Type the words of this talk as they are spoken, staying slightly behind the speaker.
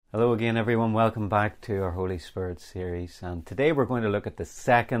Hello again, everyone. Welcome back to our Holy Spirit series. And today we're going to look at the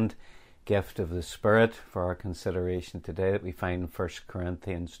second gift of the Spirit for our consideration today that we find in 1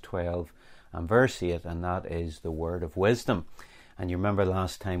 Corinthians 12 and verse 8, and that is the word of wisdom. And you remember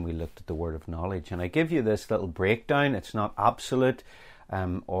last time we looked at the word of knowledge. And I give you this little breakdown. It's not absolute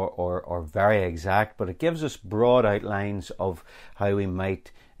or very exact, but it gives us broad outlines of how we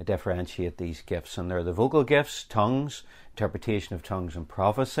might differentiate these gifts. And there are the vocal gifts, tongues, interpretation of tongues and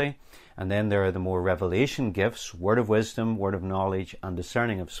prophecy. And then there are the more revelation gifts, word of wisdom, word of knowledge, and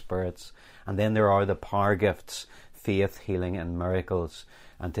discerning of spirits. And then there are the power gifts, faith, healing, and miracles.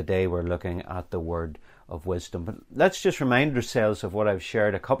 And today we're looking at the word of wisdom. But let's just remind ourselves of what I've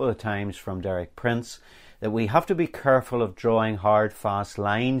shared a couple of times from Derek Prince, that we have to be careful of drawing hard, fast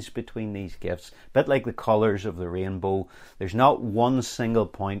lines between these gifts, a bit like the colours of the rainbow. There's not one single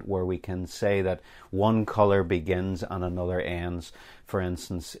point where we can say that one colour begins and another ends. For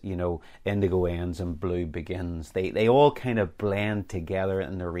instance, indigo ends and blue begins. They all kind of blend together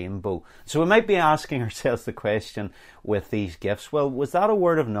in the rainbow. So we might be asking ourselves the question with these gifts, well, was that a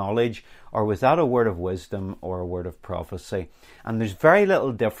word of knowledge, or was that a word of wisdom, or a word of prophecy? And there's very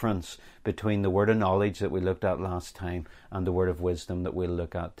little difference between the word of knowledge that we looked at last time and the word of wisdom that we'll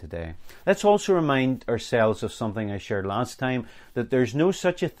look at today. Let's also remind ourselves of something I shared last time, that there's no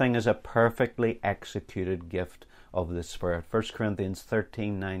such a thing as a perfectly executed gift of the Spirit. 1 Corinthians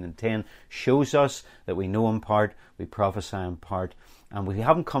 13, 9 and 10 shows us that we know in part, we prophesy in part, and we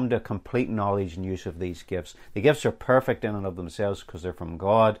haven't come to a complete knowledge and use of these gifts. The gifts are perfect in and of themselves because they're from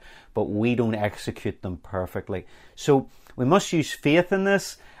God, but we don't execute them perfectly. So we must use faith in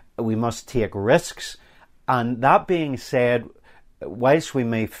this, we must take risks, and that being said, whilst we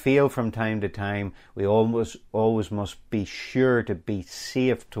may fail from time to time, we always must be sure to be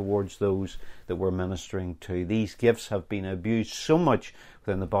safe towards those that we're ministering to. These gifts have been abused so much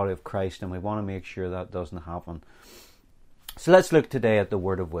within the body of Christ, and we want to make sure that doesn't happen. So let's look today at the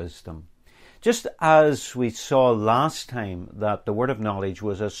word of wisdom. Just as we saw last time that the word of knowledge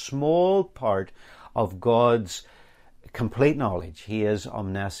was a small part of God's complete knowledge. He is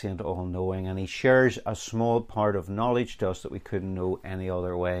omniscient, all-knowing, and he shares a small part of knowledge to us that we couldn't know any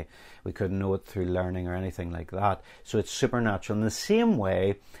other way. We couldn't know it through learning or anything like that. So it's supernatural. In the same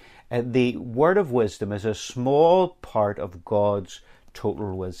way, the word of wisdom is a small part of God's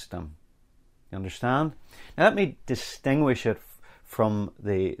total wisdom. You understand? Now let me distinguish it from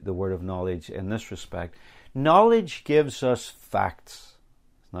the word of knowledge in this respect. Knowledge gives us facts.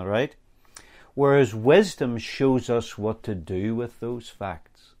 Isn't that right? Whereas wisdom shows us what to do with those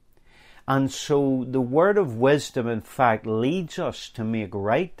facts. And so the word of wisdom, in fact, leads us to make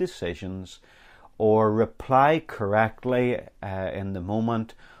right decisions or reply correctly in the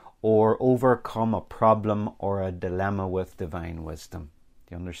moment, or overcome a problem or a dilemma with divine wisdom.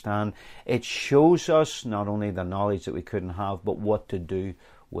 Do you understand? It shows us not only the knowledge that we couldn't have, but what to do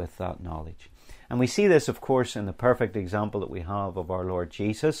with that knowledge. And we see this, of course, in the perfect example that we have of our Lord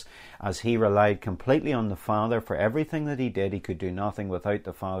Jesus, as he relied completely on the Father for everything that he did. He could do nothing without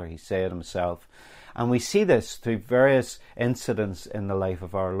the Father, he said himself. And we see this through various incidents in the life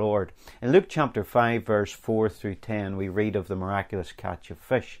of our Lord. In Luke chapter 5, verse 4 through 10, we read of the miraculous catch of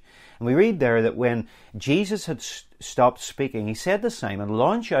fish. And we read there that when Jesus had stopped speaking, he said to Simon,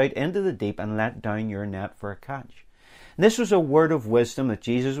 "Launch out into the deep and let down your net for a catch." And this was a word of wisdom that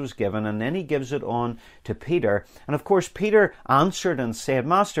Jesus was given, and then he gives it on to Peter. And of course, Peter answered and said,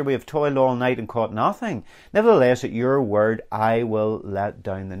 "Master, we have toiled all night and caught nothing. Nevertheless, at your word, I will let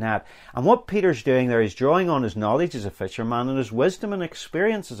down the net." And what Peter's doing there is drawing on his knowledge as a fisherman and his wisdom and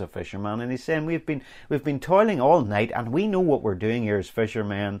experience as a fisherman. And he's saying, we've been toiling all night, and we know what we're doing here as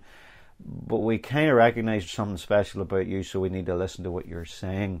fishermen, but we kind of recognize something special about you, so we need to listen to what you're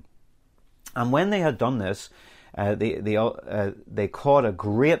saying. And when they had done this, they caught a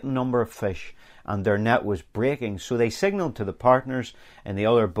great number of fish, and their net was breaking. So they signaled to the partners in the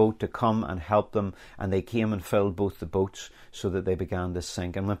other boat to come and help them, and they came and filled both the boats so that they began to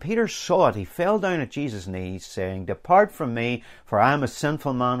sink. And when Peter saw it, he fell down at Jesus' knees, saying, "Depart from me, for I am a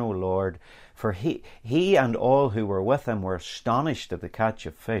sinful man, O Lord." For he and all who were with him were astonished at the catch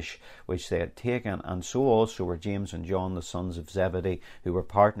of fish which they had taken, and so also were James and John, the sons of Zebedee, who were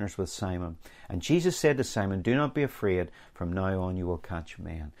partners with Simon. And Jesus said to Simon, "Do not be afraid, from now on you will catch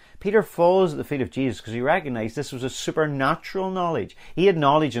men." Peter falls at the feet of Jesus because he recognized this was a supernatural knowledge. He had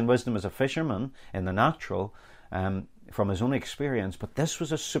knowledge and wisdom as a fisherman in the natural, from his own experience, but this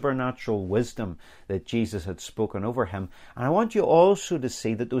was a supernatural wisdom that Jesus had spoken over him. And I want you also to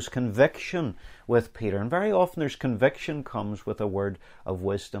see that there was conviction with Peter, and very often there's conviction comes with a word of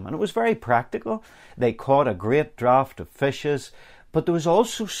wisdom, and it was very practical. They caught a great draught of fishes, But there was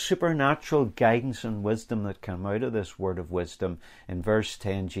also supernatural guidance and wisdom that came out of this word of wisdom. In verse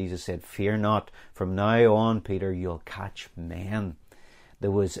 10, Jesus said, "Fear not, from now on, Peter, you'll catch men." There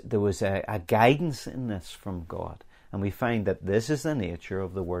was a guidance in this from God. And we find that this is the nature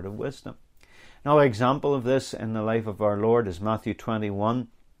of the word of wisdom. Another example of this in the life of our Lord is Matthew 21,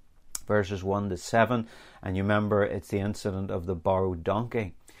 verses 1 to 7. And you remember it's the incident of the borrowed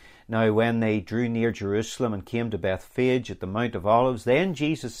donkey. Now when they drew near Jerusalem and came to Bethphage at the Mount of Olives, then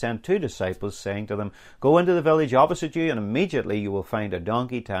Jesus sent 2 disciples, saying to them, "Go into the village opposite you, and immediately you will find a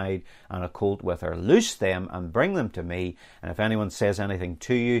donkey tied and a colt with her. Loose them and bring them to me. And if anyone says anything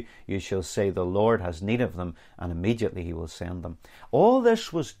to you, you shall say, 'The Lord has need of them,' and immediately he will send them." All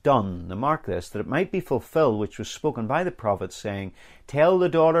this was done, now mark this, that it might be fulfilled which was spoken by the prophet, saying, "Tell the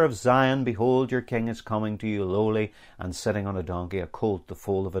daughter of Zion, behold, your king is coming to you lowly, and sitting on a donkey, a colt, the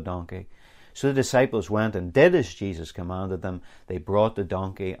foal of a donkey." So the disciples went and did as Jesus commanded them. They brought the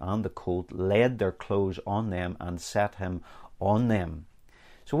donkey and the colt, laid their clothes on them, and set him on them.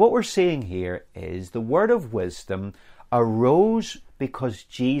 So what we're seeing here is the word of wisdom arose because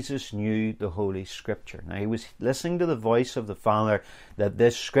Jesus knew the Holy Scripture. Now he was listening to the voice of the Father that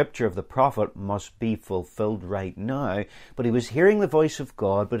this Scripture of the prophet must be fulfilled right now, but he was hearing the voice of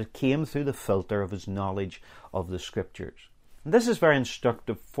God, but it came through the filter of his knowledge of the Scriptures. And this is very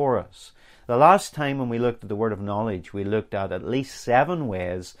instructive for us. The last time when we looked at the word of knowledge, we looked at least 7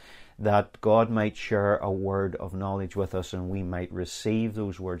 ways that God might share a word of knowledge with us and we might receive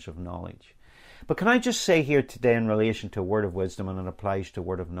those words of knowledge. But can I just say here today in relation to word of wisdom, and it applies to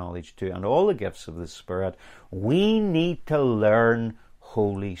word of knowledge too, and all the gifts of the Spirit, we need to learn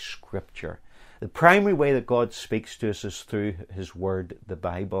Holy Scripture. The primary way that God speaks to us is through His Word, the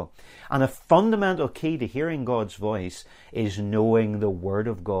Bible. And a fundamental key to hearing God's voice is knowing the Word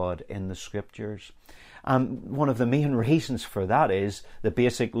of God in the Scriptures. One of the main reasons for that is the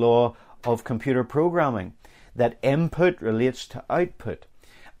basic law of computer programming, that input relates to output.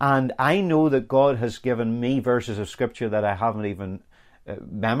 And I know that God has given me verses of Scripture that I haven't even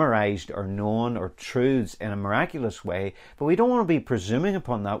memorized or known, or truths in a miraculous way, but we don't want to be presuming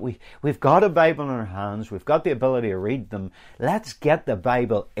upon that. We've got a Bible in our hands, we've got the ability to read them. Let's get the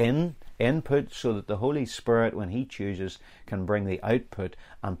Bible input so that the Holy Spirit, when He chooses, can bring the output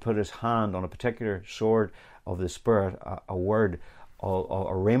and put His hand on a particular sword of the Spirit, a word, a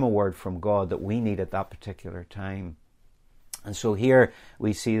rhema word from God that we need at that particular time. And so here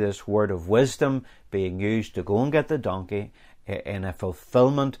we see this word of wisdom being used to go and get the donkey in a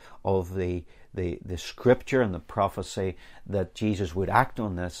fulfillment of the Scripture and the prophecy that Jesus would act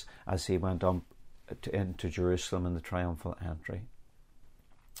on this as He went on into Jerusalem in the triumphal entry.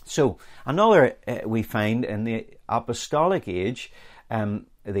 So another we find in the apostolic age,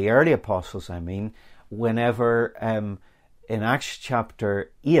 the early apostles, whenever in Acts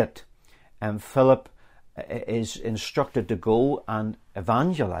chapter 8, Philip is instructed to go and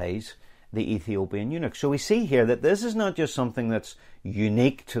evangelize the Ethiopian eunuch. So we see here that this is not just something that's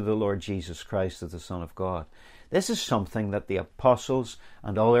unique to the Lord Jesus Christ as the Son of God. This is something that the apostles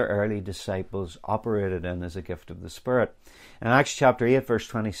and all their early disciples operated in as a gift of the Spirit. In Acts chapter 8, verse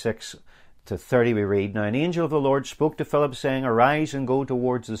 26 to 30 we read, "Now an angel of the Lord spoke to Philip, saying, Arise and go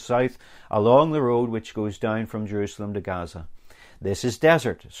towards the south, along the road which goes down from Jerusalem to Gaza. This is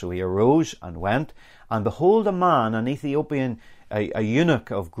desert. So he arose and went, and behold, a man, an Ethiopian, a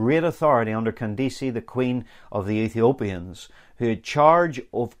eunuch of great authority under Candace, the queen of the Ethiopians, who had charge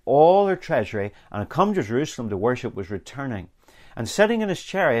of all her treasury, and had come to Jerusalem to worship, was returning. And sitting in his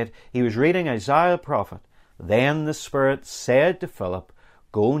chariot, he was reading Isaiah the prophet. Then the Spirit said to Philip,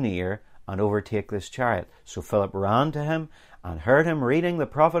 Go near and overtake this chariot. So Philip ran to him and heard him reading the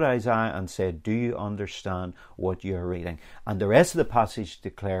prophet Isaiah and said, Do you understand what you are reading? And the rest of the passage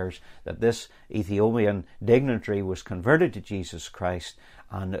declares that this Ethiopian dignitary was converted to Jesus Christ,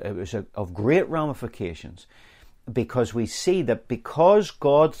 and it was of great ramifications, because we see that because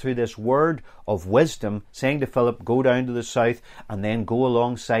God, through this word of wisdom, saying to Philip, go down to the south and then go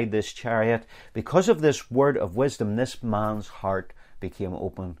alongside this chariot, because of this word of wisdom, this man's heart became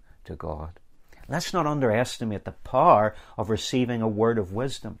open to God. Let's not underestimate the power of receiving a word of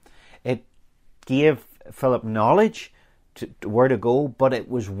wisdom. It gave Philip knowledge to where to go, but it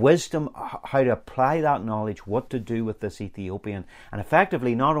was wisdom how to apply that knowledge, what to do with this Ethiopian. And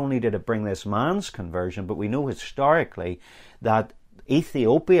effectively, not only did it bring this man's conversion, but we know historically that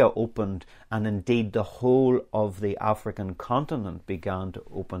Ethiopia opened, and indeed the whole of the African continent began to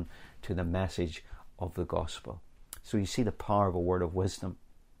open to the message of the gospel. So you see the power of a word of wisdom.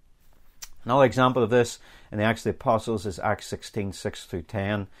 Another example of this in the Acts of the Apostles is Acts 16, 6 through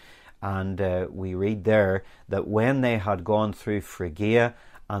 10. And we read there that when they had gone through Phrygia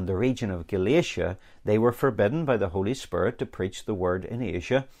and the region of Galatia, they were forbidden by the Holy Spirit to preach the word in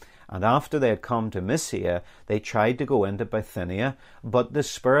Asia. And after they had come to Mysia, they tried to go into Bithynia, but the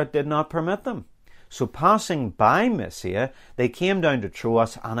Spirit did not permit them. So passing by Mysia, they came down to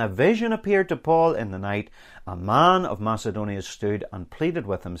Troas, and a vision appeared to Paul in the night. A man of Macedonia stood and pleaded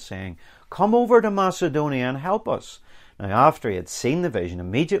with him, saying, "Come over to Macedonia and help us." Now after he had seen the vision,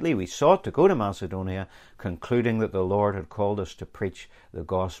 immediately we sought to go to Macedonia, concluding that the Lord had called us to preach the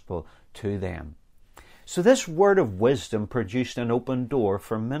gospel to them. So this word of wisdom produced an open door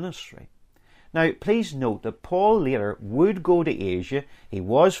for ministry. Now, please note that Paul later would go to Asia. He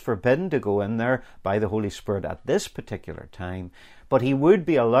was forbidden to go in there by the Holy Spirit at this particular time, but he would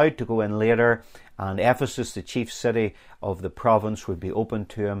be allowed to go in later, and Ephesus, the chief city of the province, would be open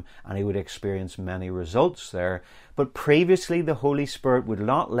to him, and he would experience many results there. But previously, the Holy Spirit would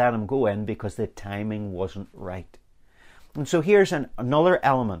not let him go in because the timing wasn't right. And so here's another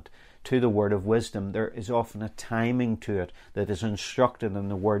element to the word of wisdom. There is often a timing to it that is instructed in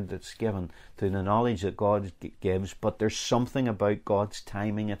the word that's given through the knowledge that God gives, but there's something about God's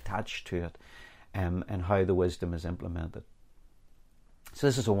timing attached to it and how the wisdom is implemented. So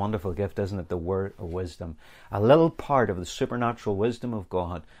this is a wonderful gift, isn't it? The word of wisdom. A little part of the supernatural wisdom of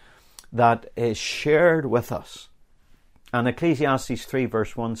God that is shared with us. And Ecclesiastes 3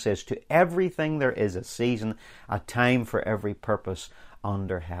 verse 1 says, "To everything there is a season, a time for every purpose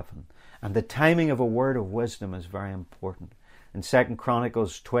under heaven." And the timing of a word of wisdom is very important. In 2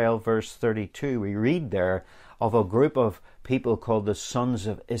 Chronicles 12 verse 32, we read there of a group of people called the sons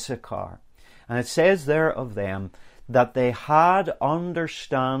of Issachar. And it says there of them that they had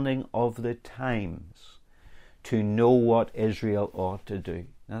understanding of the times to know what Israel ought to do.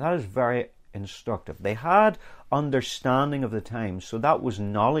 Now that is very instructive. They had understanding of the times, so that was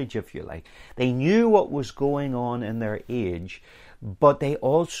knowledge, if you like. They knew what was going on in their age, but they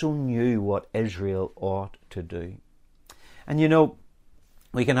also knew what Israel ought to do. And you know,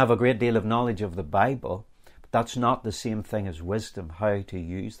 we can have a great deal of knowledge of the Bible, but that's not the same thing as wisdom, how to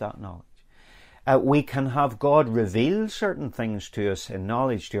use that knowledge. We can have God reveal certain things to us in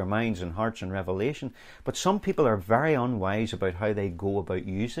knowledge to our minds and hearts and revelation, but some people are very unwise about how they go about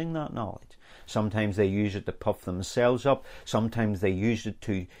using that knowledge. Sometimes they use it to puff themselves up. Sometimes they use it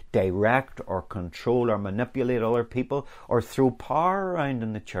to direct or control or manipulate other people or throw power around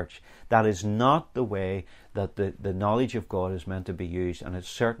in the church. That is not the way that the knowledge of God is meant to be used, and it's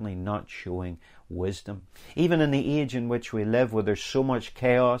certainly not showing wisdom. Even in the age in which we live, where there's so much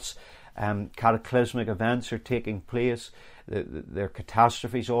chaos, cataclysmic events are taking place. There are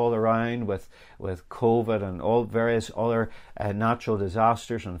catastrophes all around with COVID and all various other natural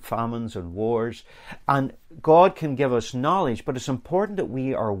disasters and famines and wars. And God can give us knowledge, but it's important that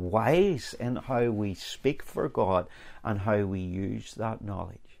we are wise in how we speak for God and how we use that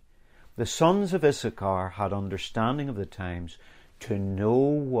knowledge. The sons of Issachar had understanding of the times to know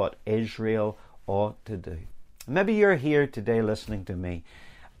what Israel ought to do. Maybe you're here today listening to me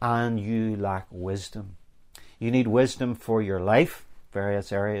and you lack wisdom. You need wisdom for your life,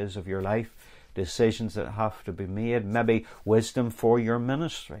 various areas of your life, decisions that have to be made, maybe wisdom for your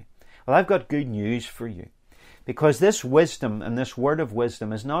ministry. Well, I've got good news for you, because this wisdom and this word of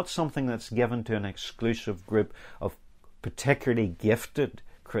wisdom is not something that's given to an exclusive group of particularly gifted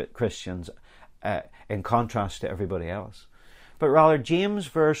Christians in contrast to everybody else. But rather, James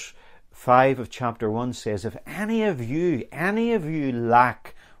verse 5 of chapter 1 says, "If any of you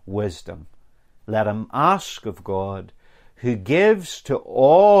lack wisdom, let him ask of God, who gives to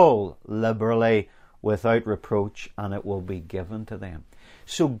all liberally without reproach, and it will be given to them."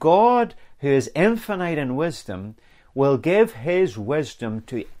 So God, who is infinite in wisdom, will give his wisdom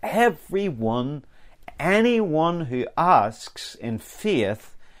to everyone, anyone who asks in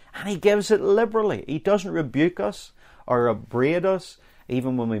faith, and he gives it liberally. He doesn't rebuke us or upbraid us,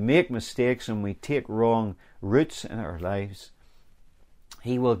 even when we make mistakes and we take wrong routes in our lives.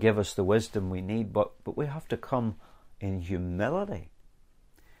 He will give us the wisdom we need, but we have to come in humility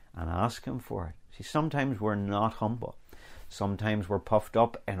and ask him for it. See, sometimes we're not humble. Sometimes we're puffed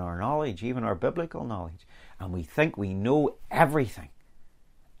up in our knowledge, even our biblical knowledge, and we think we know everything.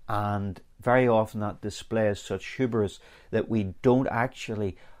 And very often that displays such hubris that we don't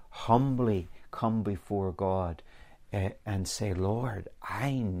actually humbly come before God and say, "Lord,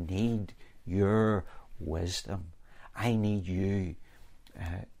 I need your wisdom. I need you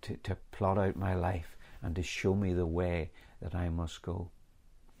to plot out my life and to show me the way that I must go."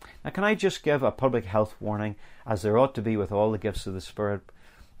 Now, can I just give a public health warning, as there ought to be with all the gifts of the Spirit?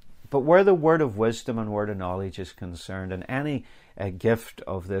 But where the word of wisdom and word of knowledge is concerned, and any a gift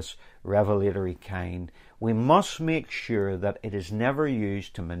of this revelatory kind, we must make sure that it is never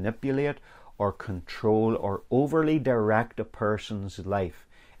used to manipulate or control or overly direct a person's life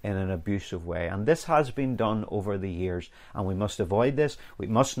in an abusive way. And this has been done over the years, and we must avoid this. We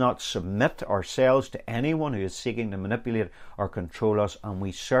must not submit ourselves to anyone who is seeking to manipulate or control us, and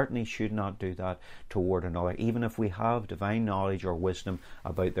we certainly should not do that toward another, even if we have divine knowledge or wisdom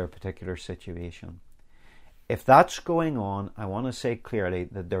about their particular situation. If that's going on, I want to say clearly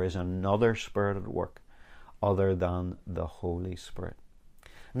that there is another Spirit at work other than the Holy Spirit.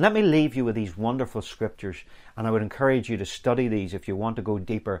 And let me leave you with these wonderful scriptures, and I would encourage you to study these if you want to go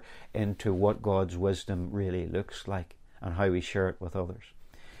deeper into what God's wisdom really looks like and how we share it with others.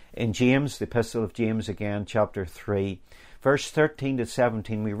 In James, the Epistle of James again, chapter 3, verse 13 to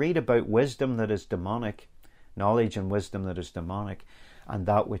 17, we read about wisdom that is demonic, knowledge and wisdom that is demonic, and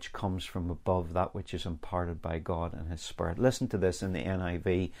that which comes from above, that which is imparted by God and His Spirit. Listen to this in the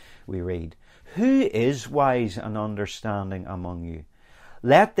NIV. We read, "Who is wise and understanding among you?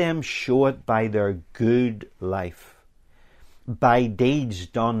 Let them show it by their good life, by deeds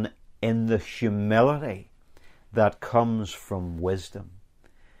done in the humility that comes from wisdom."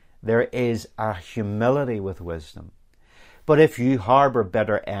 There is a humility with wisdom. "But if you harbour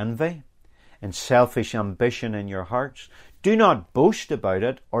bitter envy and selfish ambition in your hearts, do not boast about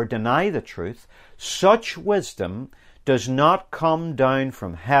it or deny the truth. Such wisdom does not come down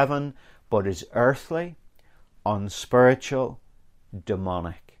from heaven, but is earthly, unspiritual,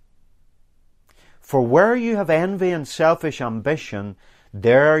 demonic. For where you have envy and selfish ambition,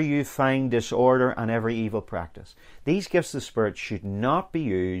 there you find disorder and every evil practice." These gifts of the Spirit should not be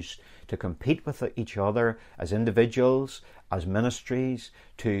used to compete with each other as individuals, as ministries,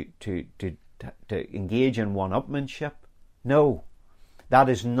 to engage in one-upmanship. No, that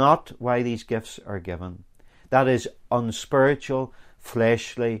is not why these gifts are given. That is unspiritual,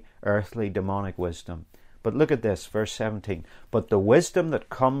 fleshly, earthly, demonic wisdom. But look at this, verse 17. "But the wisdom that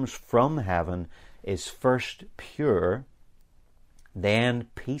comes from heaven is first pure, then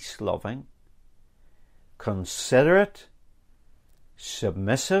peace-loving, considerate,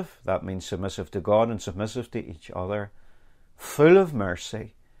 submissive," that means submissive to God and submissive to each other, "full of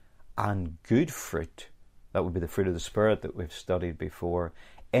mercy and good fruit," that would be the fruit of the Spirit that we've studied before,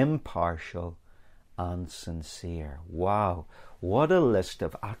 "impartial and sincere." Wow, what a list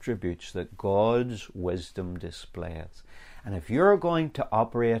of attributes that God's wisdom displays. And if you're going to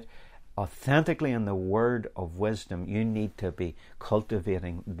operate authentically in the word of wisdom, you need to be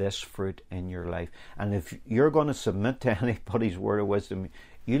cultivating this fruit in your life. And if you're going to submit to anybody's word of wisdom,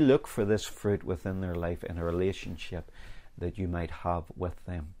 you look for this fruit within their life in a relationship that you might have with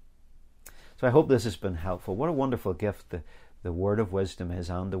them. So I hope this has been helpful. What a wonderful gift the word of wisdom is,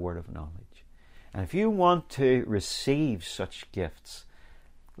 and the word of knowledge. And if you want to receive such gifts,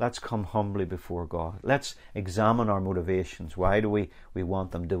 let's come humbly before God. Let's examine our motivations. Why do we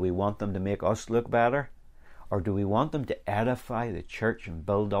want them? Do we want them to make us look better? Or do we want them to edify the church and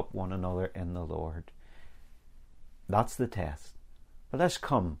build up one another in the Lord? That's the test. But let's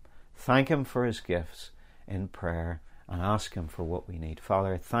come, thank Him for His gifts in prayer, and ask Him for what we need.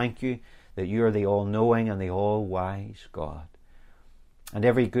 Father, thank You that You are the all-knowing and the all-wise God. And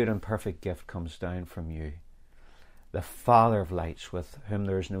every good and perfect gift comes down from You, the Father of lights, with whom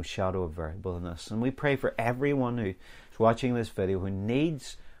there is no shadow of variableness. And we pray for everyone who is watching this video who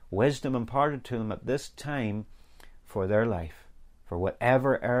needs wisdom imparted to them at this time for their life, for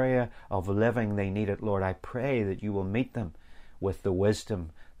whatever area of living they need it. Lord, I pray that You will meet them with the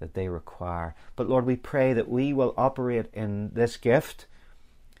wisdom that they require. But Lord, we pray that we will operate in this gift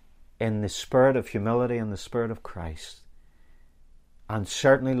in the spirit of humility and the Spirit of Christ. And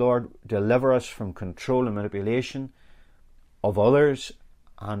certainly, Lord, deliver us from control and manipulation of others,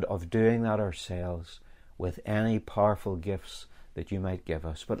 and of doing that ourselves with any powerful gifts that You might give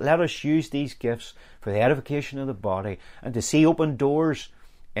us. But let us use these gifts for the edification of the body, and to see open doors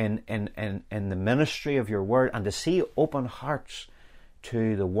in the ministry of Your word, and to see open hearts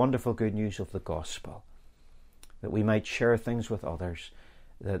to the wonderful good news of the gospel, that we might share things with others,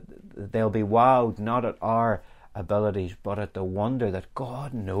 that they'll be wowed not at our abilities, but at the wonder that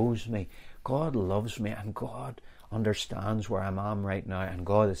God knows me, God loves me, and God understands where I am right now, and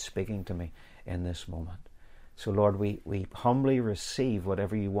God is speaking to me in this moment. So Lord, we humbly receive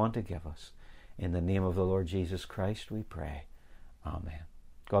whatever You want to give us. In the name of the Lord Jesus Christ we pray. Amen.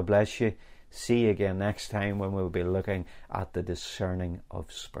 God bless you. See you again next time when we'll be looking at the discerning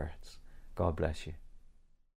of spirits. God bless you.